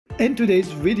In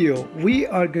today's video, we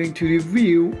are going to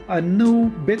review a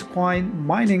new Bitcoin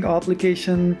mining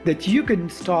application that you can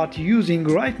start using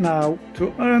right now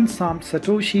to earn some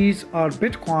Satoshis or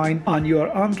Bitcoin on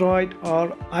your Android or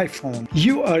iPhone.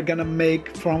 You are gonna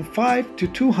make from 5 to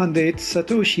 200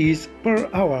 Satoshis per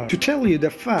hour. To tell you the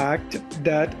fact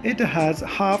that it has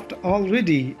halved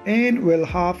already and will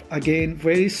halve again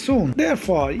very soon.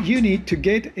 Therefore, you need to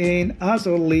get in as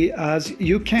early as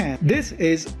you can. This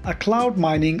is a cloud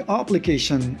mining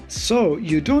application, so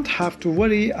you don't have to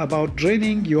worry about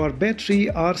draining your battery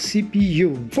or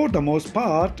CPU. For the most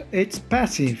part, it's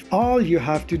passive. All you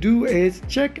have to do is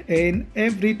check in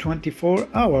every 24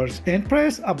 hours and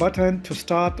press a button to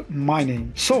start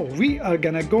mining. So we are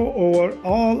gonna go over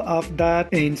all of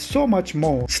that and so much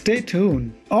more. Stay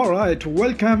tuned. Alright,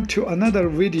 welcome to another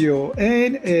video,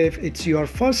 and if it's your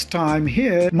first time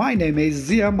here, my name is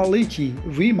Zia Maliki.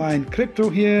 We mine crypto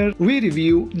here. We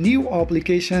review new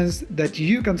applications that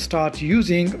you can start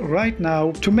using right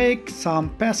now to make some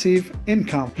passive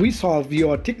income. We solve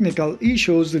your technical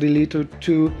issues related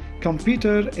to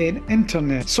computer and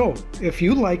internet. So if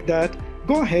you like that,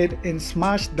 go ahead and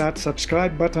smash that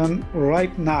subscribe button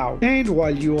right now. And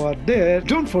while you are there,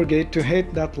 don't forget to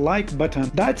hit that like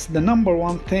button. That's the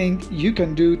 #1 thing you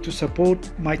can do to support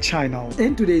my channel.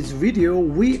 In today's video,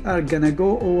 we are gonna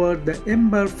go over the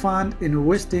Ember Fund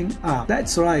Investing app.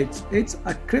 That's right, it's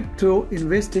a crypto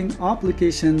investing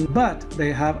application, but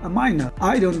they have a miner.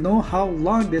 I don't know how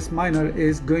long this miner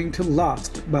is going to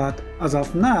last, but as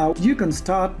of now, you can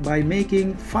start by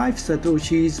making 5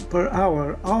 Satoshis per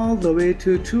hour all the way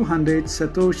to 200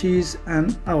 Satoshis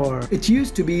an hour. It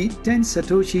used to be 10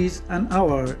 Satoshis an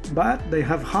hour, but they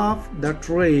have halved that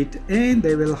rate and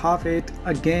they will halve it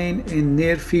again in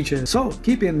near future. So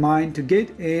keep in mind to get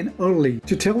in early.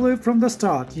 To tell you from the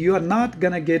start, you are not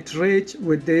gonna get rich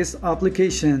with this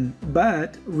application,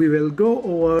 but we will go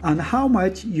over on how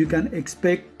much you can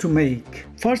expect to make.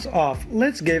 First off,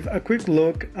 let's give a quick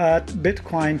look at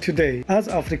Bitcoin today. As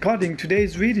of recording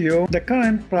today's video, the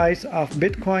current price of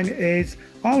Bitcoin is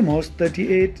almost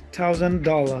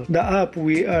 $38,000. The app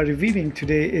we are reviewing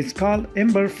today is called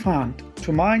Ember Fund.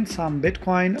 To mine some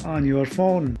Bitcoin on your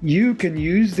phone, you can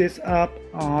use this app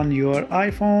on your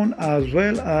iPhone as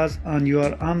well as on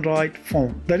your Android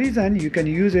phone. The reason you can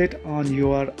use it on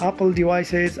your Apple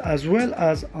devices as well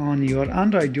as on your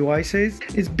Android devices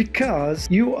is because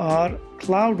you are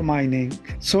cloud mining,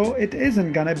 so it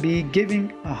isn't gonna be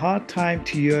giving a hard time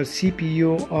to your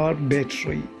CPU or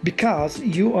battery because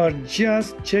you are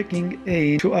just checking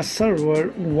in to a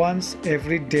server once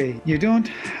every day. You don't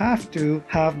have to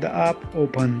have the app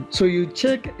open, so you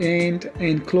check in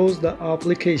and close the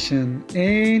application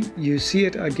and you see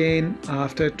it again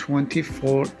after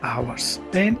 24 hours.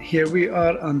 And here we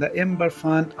are on the Ember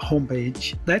Fund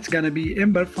homepage. That's gonna be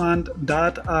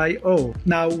emberfund.io.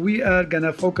 Now we are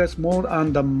gonna focus more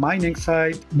on the mining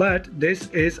side, but this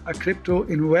is a crypto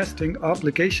investing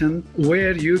application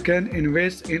where you can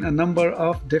invest in a number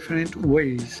of different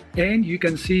ways. And you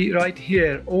can see right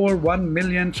here over 1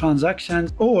 million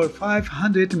transactions, over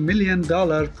 $500 million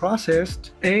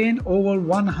processed, and over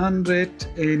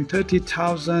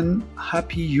 130,000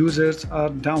 happy users are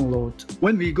downloaded.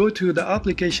 When we go to the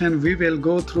application, we will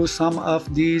go through some of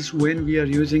these when we are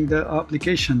using the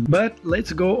application, but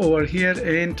let's go over here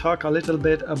and talk a little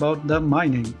bit about the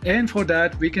mining. And for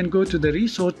that, we can go to the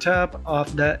resource tab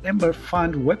of the Ember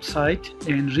Fund website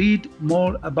and read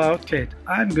more about it.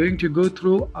 I'm going to go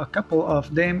through a couple of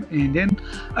them and then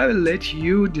I will let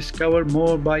you discover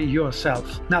more by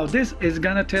yourself. Now this is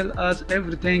gonna tell us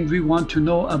everything we want to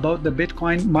know about the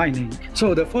Bitcoin mining.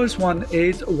 So the first one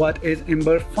is, what is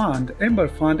Ember Fund? Ember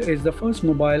Fund is the first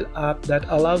mobile app that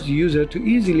allows users to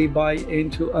easily buy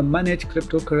into a managed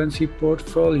cryptocurrency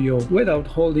portfolio without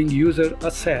holding user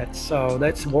assets. So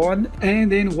that's one. And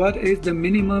then, what is the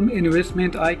minimum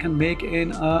investment I can make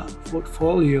in a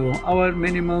portfolio? Our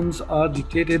minimums are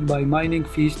dictated by mining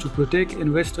fees to protect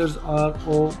investors'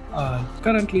 ROI.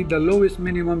 Currently, the lowest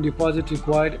minimum deposit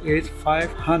required is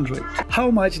 $500.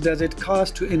 How much does it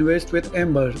cost to invest with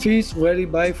Ember? Fees vary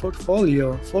by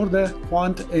portfolio. For the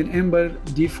Quant and Ember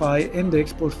DeFi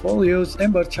index portfolios,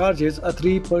 Ember charges a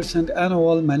 3%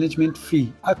 annual management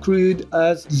fee, accrued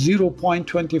as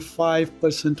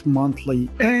 0.25% monthly.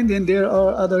 And then there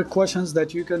are other questions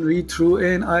that you can read through,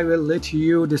 and I will let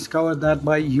you discover that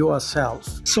by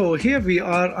yourself. So here we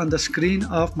are on the screen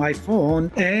of my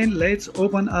phone, and let's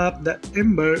open up the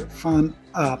Ember Fund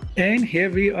app. And here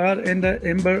we are in the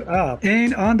Ember app,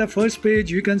 and on the first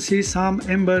page you can see some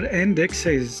Ember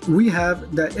indexes. We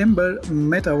have the Ember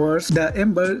Metaverse, the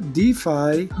Ember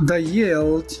DeFi, the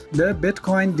Yield, the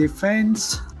Bitcoin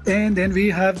Defense, And then we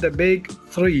have the big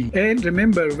 3. And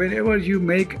remember, whenever you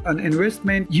make an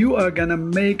investment, you are gonna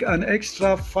make an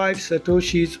extra 5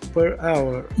 Satoshis per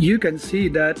hour. You can see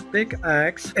that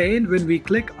pickaxe, and when we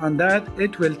click on that,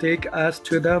 it will take us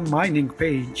to the mining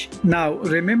page. Now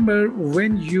remember,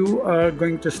 when you are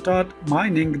going to start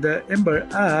mining the Ember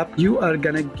app, you are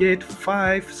gonna get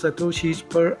 5 Satoshis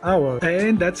per hour,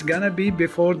 and that's gonna be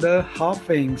before the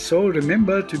halving. So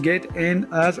remember to get in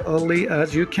as early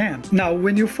as you can. Now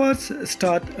when you first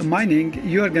start mining,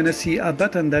 you are gonna see a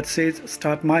button that says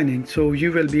start mining. So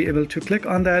you will be able to click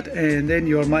on that, and then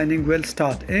your mining will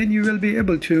start, and you will be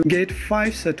able to get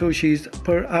 5 Satoshis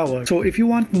per hour. So if you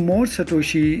want more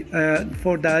Satoshi,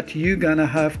 for that you're gonna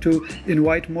have to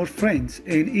invite more friends,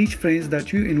 and each friends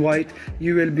that you invite,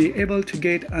 you will be able to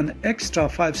get an extra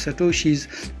 5 Satoshis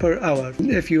per hour.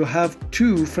 If you have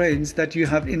 2 friends that you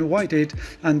have invited,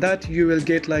 and that you will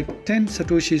get like 10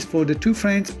 Satoshis for the 2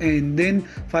 friends, and then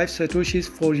 5 Satoshis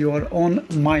for your own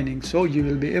mining. So you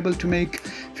will be able to make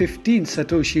 15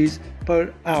 Satoshis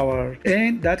per hour,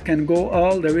 and that can go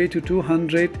all the way to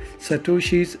 200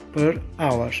 Satoshis per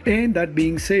hour. And that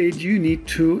being said, you need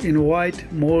to invite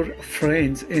more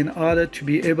friends in order to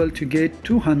be able to get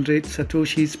 200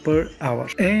 Satoshis per hour.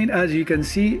 And as you can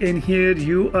see in here,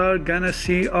 you are gonna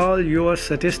see all your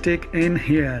statistic in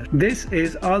here. This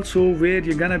is also where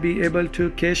you're gonna be able to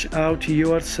cash out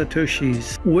your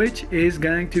Satoshis, which is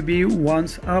going to be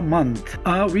once a month.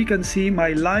 We can see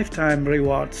my lifetime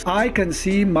rewards, I can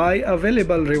see my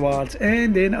available rewards,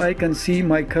 and then I can see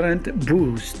my current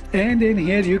boost. And in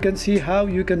here you can see how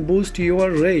you can boost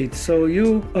your rate. So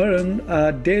you earn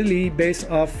a daily base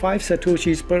of 5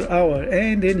 Satoshis per hour,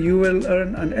 and then you will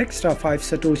earn an extra 5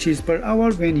 Satoshis per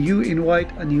hour when you invite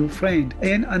a new friend,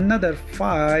 and another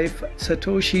 5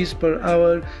 Satoshis per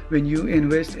hour when you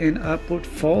invest in a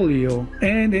portfolio.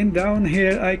 And then down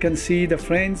here I can see the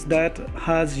friends that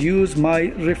has used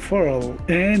my referral,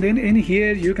 and then in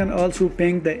here you can also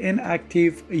ping the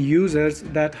inactive users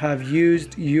that have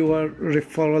used your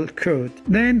referral code.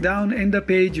 Then down in the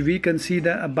page we can see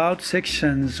the about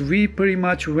sections. We pretty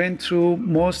much went through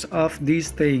most of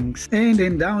these things. And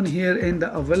then down here in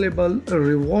the available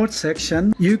reward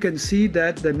section, you can see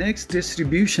that the next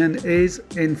distribution is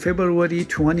in February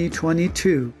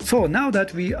 2022. So now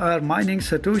that we are mining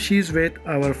Satoshis with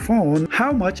our phone,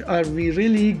 how much are we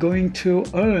really going to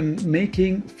earn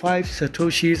making 5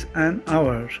 Satoshis an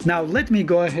hour? Now let me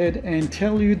go ahead and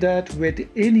tell you that with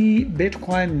any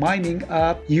Bitcoin mining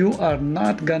app, you are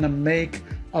not gonna make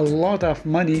a lot of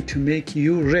money to make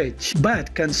you rich.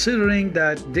 But considering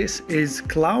that this is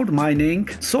cloud mining,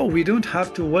 so we don't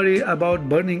have to worry about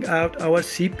burning out our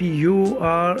CPU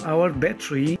or our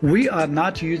battery. We are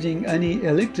not using any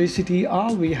electricity.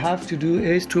 All we have to do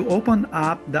is to open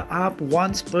up the app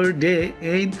once per day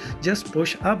and just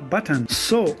push a button.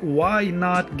 So why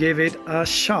not give it a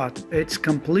shot? It's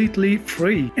completely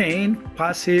free and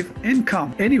passive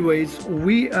income. Anyways,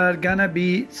 we are gonna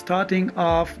be starting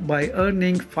off by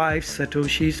earning 5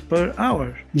 Satoshis per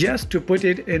hour. Just to put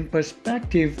it in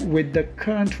perspective with the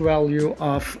current value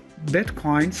of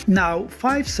Bitcoins, now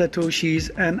 5 Satoshis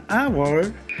an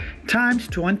hour times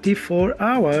 24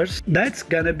 hours, that's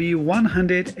gonna be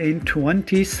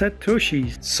 120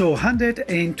 Satoshis. So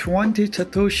 120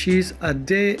 Satoshis a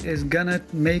day is gonna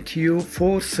make you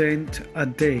 4 cents a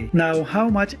day. Now how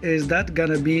much is that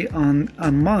gonna be on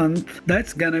a month?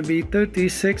 That's gonna be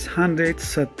 3600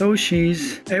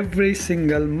 Satoshis every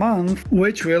single month,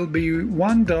 which will be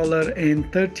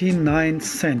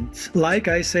 $1.39. Like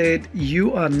I said,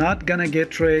 you are not gonna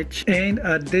get rich, and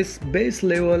at this base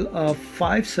level of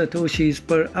 5 Satoshis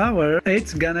per hour,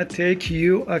 it's gonna take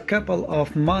you a couple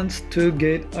of months to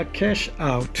get a cash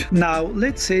out. Now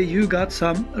let's say you got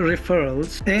some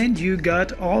referrals and you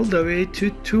got all the way to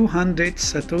 200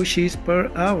 Satoshis per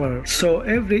hour. So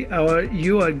every hour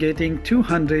you are getting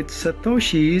 200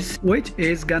 Satoshis, which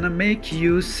is gonna make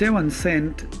you 7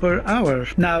 cents per hour.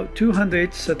 Now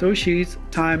 200 Satoshis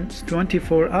times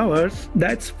 24 hours,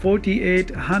 that's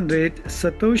 4800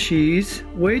 Satoshis,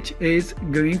 which is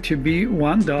going to be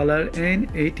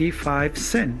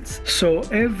 $1.85. So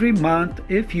every month,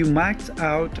 if you max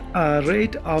out a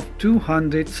rate of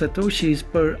 200 Satoshis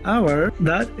per hour,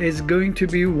 that is going to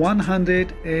be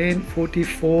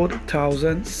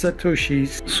 144,000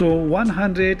 Satoshis. So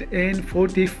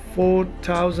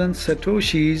 144,000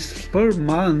 Satoshis per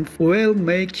month will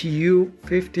make you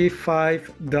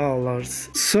 $55.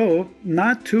 So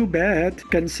not too bad,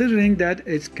 considering that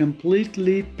it's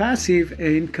completely passive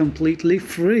and completely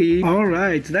free.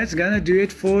 Alright, that's gonna do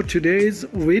it for today's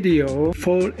video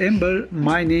for Ember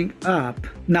mining app.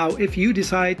 Now if you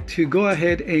decide to go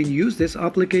ahead and use this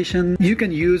application, you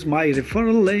can use my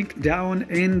referral link down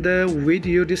in the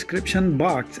video description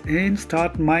box and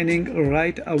start mining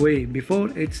right away before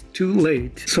it's too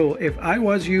late. So if I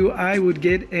was you, I would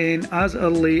get in as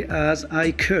early as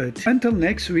I could. Until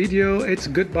next video, it's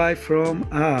goodbye from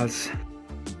us.